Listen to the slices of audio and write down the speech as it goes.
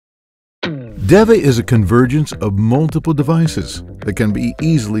Deva is a convergence of multiple devices that can be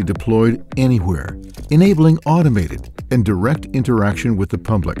easily deployed anywhere, enabling automated and direct interaction with the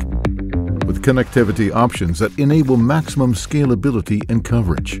public, with connectivity options that enable maximum scalability and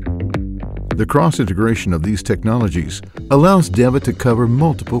coverage. The cross-integration of these technologies allows Deva to cover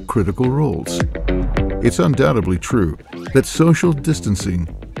multiple critical roles. It's undoubtedly true that social distancing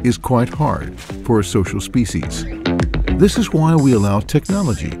is quite hard for a social species. This is why we allow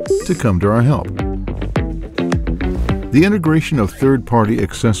technology to come to our help. The integration of third-party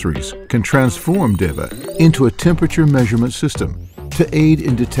accessories can transform Deva into a temperature measurement system to aid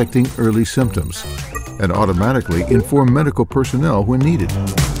in detecting early symptoms and automatically inform medical personnel when needed.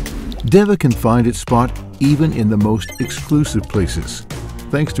 Deva can find its spot even in the most exclusive places,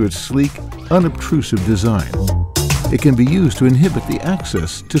 thanks to its sleek, unobtrusive design. It can be used to inhibit the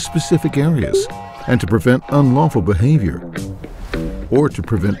access to specific areas and to prevent unlawful behavior, or to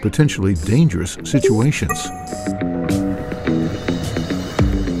prevent potentially dangerous situations.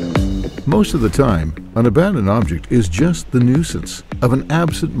 Most of the time, an abandoned object is just the nuisance of an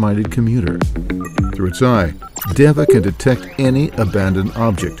absent-minded commuter. Through its eye, Deva can detect any abandoned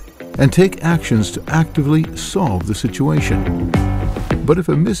object and take actions to actively solve the situation. But if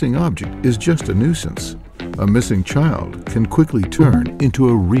a missing object is just a nuisance, a missing child can quickly turn into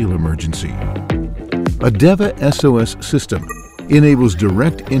a real emergency. A Deva SOS system enables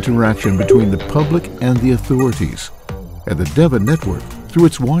direct interaction between the public and the authorities, and the Deva network, through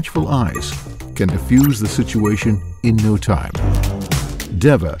its watchful eyes, can defuse the situation in no time.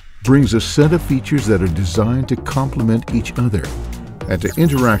 Deva brings a set of features that are designed to complement each other and to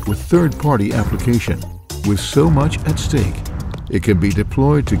interact with third-party application. With so much at stake, it can be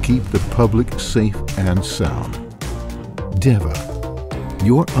deployed to keep the public safe and sound. Deva,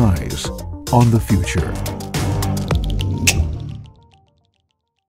 your eyes on the future.